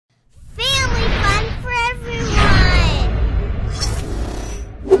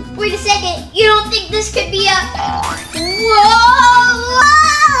think this could be a... Whoa!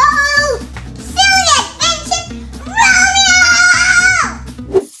 Silly adventure, Romeo!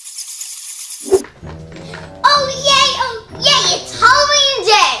 Oh yay, it's Halloween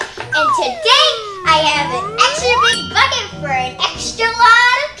day! And today, I have an extra big bucket for an extra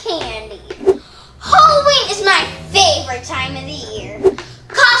lot of candy. Halloween is my favorite time of the year.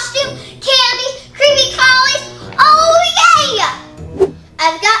 Costume, candy, creepy crawlies, oh yeah!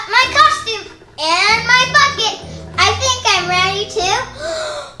 I've got my costume and my bucket. I think I'm ready to...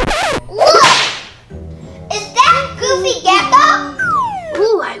 Look! Is that Goofy Gecko?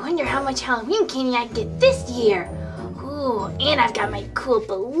 Ooh, I wonder how much Halloween candy I get this year. Ooh, and I've got my cool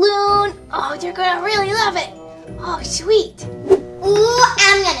balloon. Oh, they're gonna really love it. Oh, sweet. Ooh,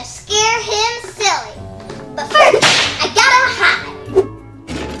 I'm gonna scare him silly. But first, I gotta hide.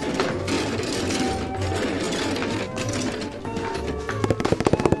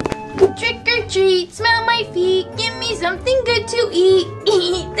 Trick or treat, smell my feet, give me something good to eat.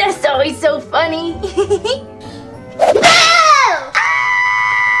 That's always so funny. Boo!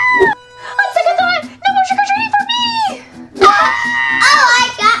 On second thought, no more trick or treating for me. Oh, I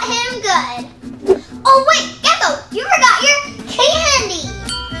got him good. Oh wait, Gecko, you forgot your candy.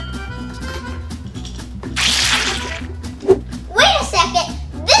 Wait a second,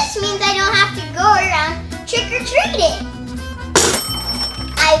 this means I don't have to go around trick-or-treating.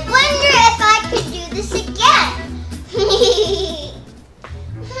 I wonder if I could do this again.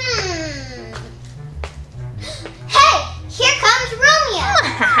 Hey, here comes Romeo.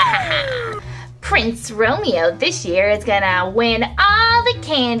 Prince Romeo this year is gonna win all the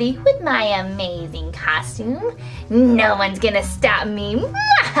candy with my amazing costume. No one's gonna stop me.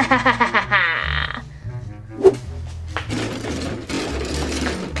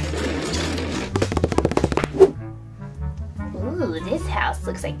 Ooh, this house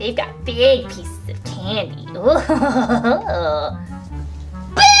looks like they've got big pieces of candy. Ooh.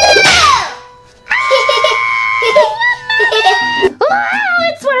 Wow,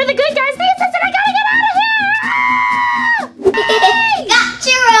 it's one of the good guys. They insisted I gotta get out of here!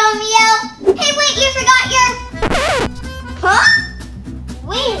 Gotcha, Romeo. Hey, wait, you forgot your... Huh?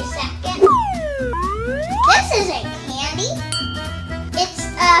 Wait a second. This isn't candy. It's,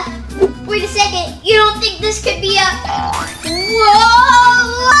 wait a second. You don't think this could be a... Whoa!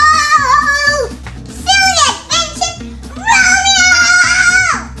 Silly adventure, Romeo!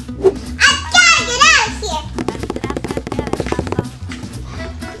 I've gotta get out of here.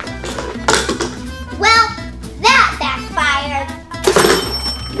 Well, that backfired.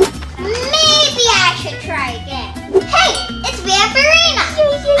 Maybe I should try again. Hey, it's Vampirina!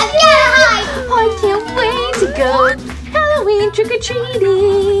 I've gotta hide! I can't wait to go Halloween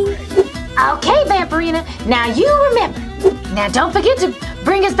trick-or-treating. Okay, Vampirina, now you remember. Now don't forget to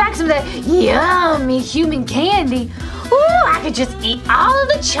bring us back some of that yummy human candy. Ooh, I could just eat all of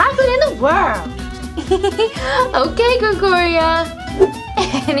the chocolate in the world. Okay, Gregoria.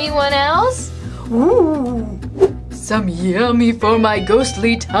 Anyone else? Ooh, some yummy for my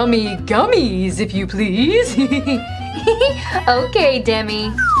ghostly tummy gummies, if you please. Okay,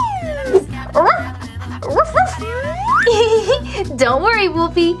 Demi. Don't worry,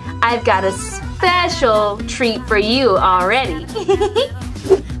 Wolfie. I've got a special treat for you already.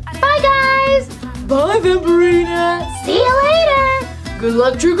 Bye, guys. Bye, Vampirina. See you later. Good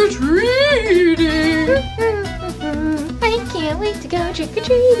luck trick-or-treating. I can't wait to go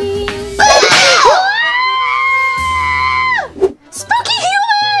trick-or-treating. Spooky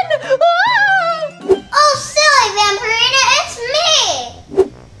human! Oh, silly Vampirina, it's me!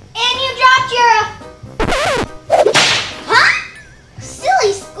 And you dropped your... Huh?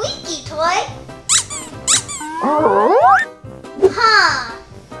 Silly squeaky toy? Huh? Huh?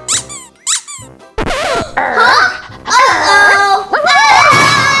 Uh-oh!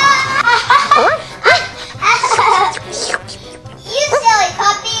 You silly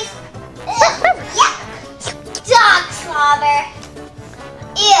puppies! Yuck! Dog slobber!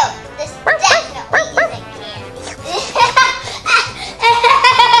 Ew, this definitely isn't candy.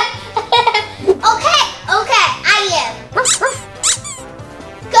 Okay, I am.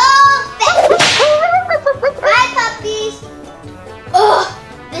 Go back. Bye, puppies. Ugh,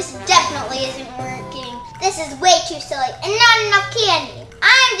 this definitely isn't working. This is way too silly and not enough candy.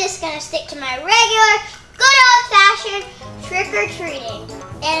 I'm just gonna stick to my regular, good old-fashioned trick-or-treating.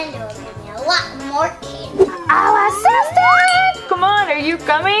 And it'll give me a lot more candy. Our assistant! Come on, are you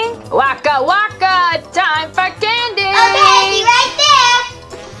coming? Waka waka, time for candy! Okay, be right there.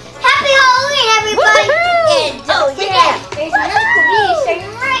 Happy Halloween, everybody! Woohoo! And don't forget, there's another cool video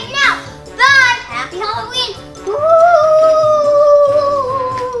starting right now. Bye! Happy Halloween! Woo!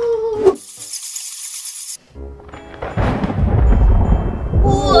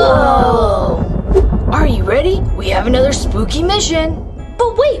 vacation.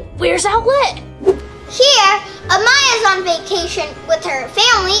 But wait, where's Owlette? Here, Amaya's on vacation with her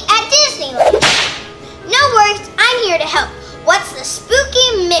family at Disneyland. No worries, I'm here to help. What's the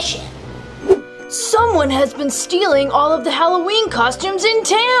spooky mission? Someone has been stealing all of the Halloween costumes in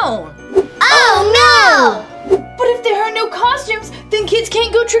town. Oh no! But if there are no costumes, then kids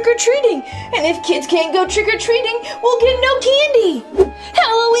can't go trick-or-treating. And if kids can't go trick-or-treating, we'll get no candy.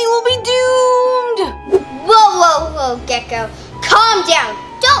 Halloween will be doomed. Whoa, Gecko. Calm down.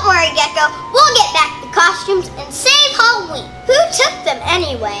 Don't worry, Gecko. We'll get back the costumes and save Halloween. Who took them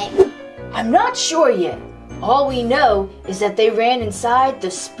anyway? I'm not sure yet. All we know is that they ran inside the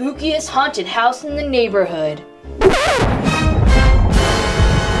spookiest haunted house in the neighborhood.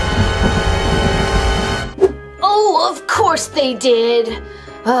 Oh, of course they did.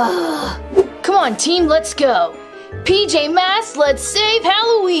 Come on, team, let's go. PJ Masks, let's save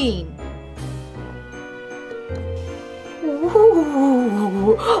Halloween.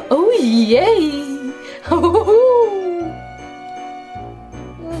 Ooh, oh, yay.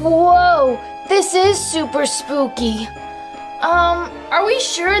 Whoa, this is super spooky. Are we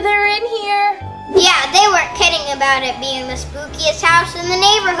sure they're in here? Yeah, they weren't kidding about it being the spookiest house in the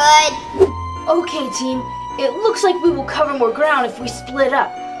neighborhood. Okay, team. It looks like we will cover more ground if we split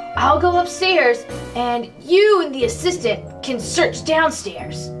up. I'll go upstairs, and you and the assistant can search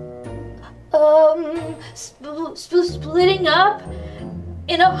downstairs. Splitting up?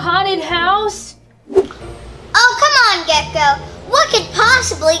 In a haunted house? Oh, come on, Gecko. What could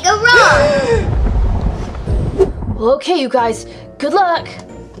possibly go wrong? Well, okay, you guys. Good luck.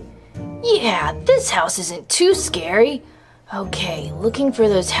 Yeah, this house isn't too scary. Okay, looking for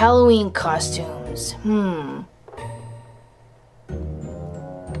those Halloween costumes.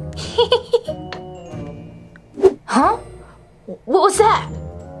 Huh? What was that?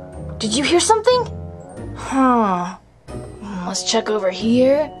 Did you hear something? Huh. Let's check over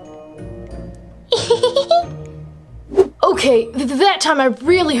here. Okay, that time I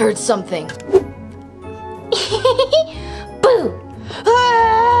really heard something. Boo!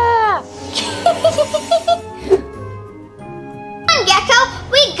 Ah! Come on, Gecko.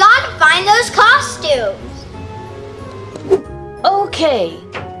 We gotta find those costumes. Okay.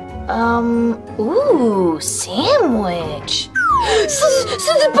 Ooh, sandwich.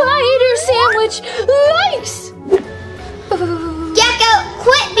 Spider sandwich. Yikes! Gecko,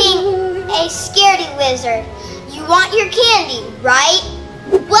 quit being a scaredy wizard. You want your candy, right?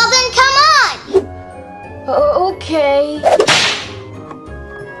 Well then, come on. Okay.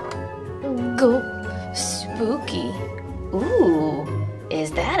 Go spooky. Ooh,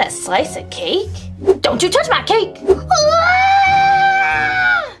 is that a slice of cake? Don't you touch my cake!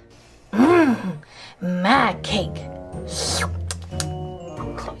 My cake.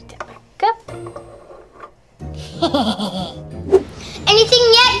 Close that back up. Anything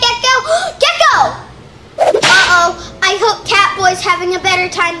yet, Gecko? Gecko! Uh-oh, I hope Catboy's having a better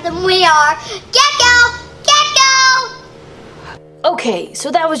time than we are. Gecko! Gecko! Okay, so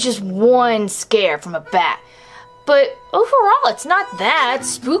that was just one scare from a bat. But overall, it's not that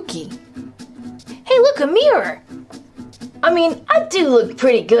spooky. Hey, look, a mirror. I mean, I do look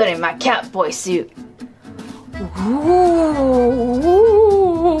pretty good in my Catboy suit. Ooh,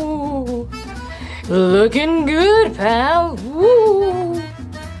 looking good, pal. Ooh.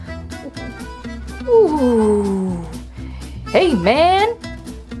 Ooh. Hey, man,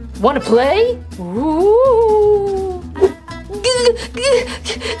 wanna play? Ooh.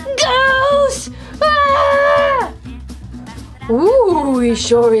 Ghost! Ah! Ooh, he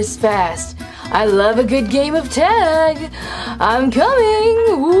sure is fast. I love a good game of tag. I'm coming.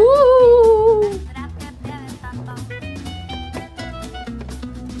 Ooh.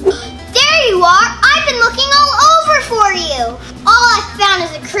 There you are. I've been looking all over for you. All I found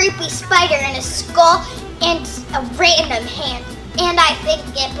is a creepy spider and a skull and a random hand. And I think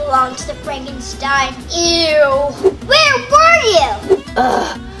it belongs to Frankenstein. Ew. Where were you?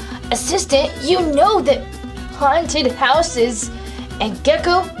 Assistant, you know that haunted houses and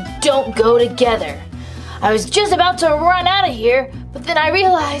Gecko don't go together. I was just about to run out of here, but then I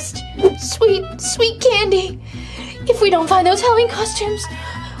realized, sweet, sweet candy. If we don't find those Halloween costumes,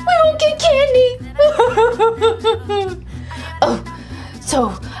 we won't get candy. Oh,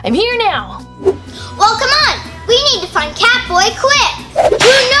 so I'm here now. Well, come on. We need to find Catboy quick.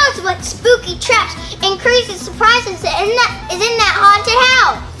 Who knows what spooky traps and crazy surprises is in that haunted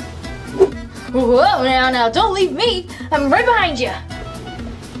house? Whoa, now, don't leave me. I'm right behind you.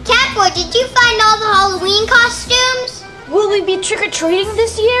 Catboy, did you find all the Halloween costumes? Will we be trick-or-treating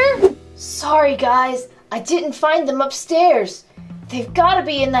this year? Sorry, guys. I didn't find them upstairs. They've got to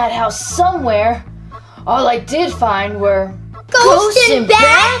be in that house somewhere. All I did find were Ghosts and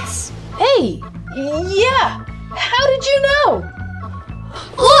bats? Hey, yeah. How did you know?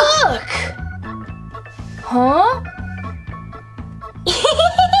 Look! Huh?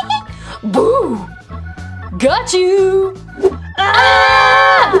 Boo! Got you!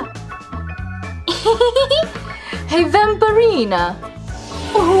 Ah! Hey, Vampirina.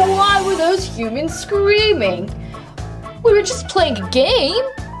 Why were those humans screaming? We were just playing a game.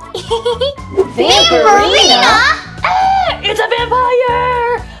 Vampirina? Ah, it's a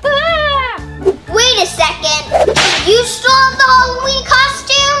vampire! Ah! Wait a second. You still have the Halloween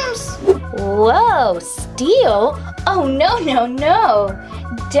costumes? Whoa, steal? Oh, no.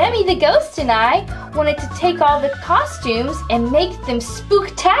 Demi the ghost and I wanted to take all the costumes and make them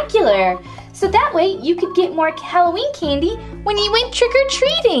spooktacular. So that way you could get more Halloween candy when you went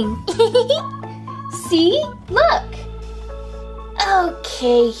trick-or-treating. See? Look.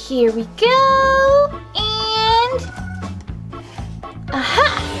 Okay, here we go. And... aha!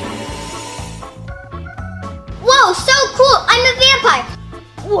 Whoa, so cool. I'm a vampire.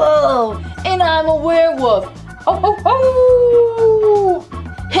 Whoa, and I'm a werewolf. Ho, ho, ho!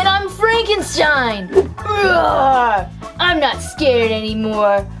 And I'm Frankenstein. Roar! I'm not scared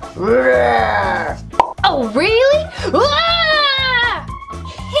anymore. Roar! Oh, really? Ah!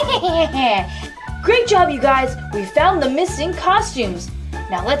 Great job, you guys. We found the missing costumes.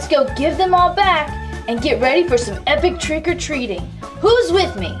 Now let's go give them all back and get ready for some epic trick-or-treating. Who's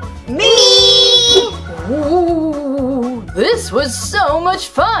with me? Me! Ooh, this was so much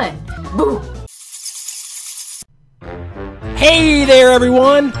fun. Boo! Hey there,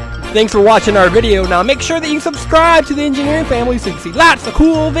 everyone! Thanks for watching our video. Now make sure that you subscribe to the Engineering Family so you can see lots of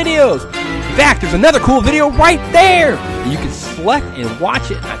cool videos. In fact, there's another cool video right there. You can select and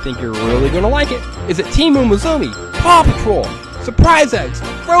watch it. I think you're really going to like it. Is it Team Umizoomi, Paw Patrol, Surprise Eggs,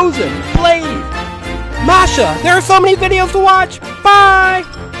 Frozen, Blade, Masha? There are so many videos to watch. Bye!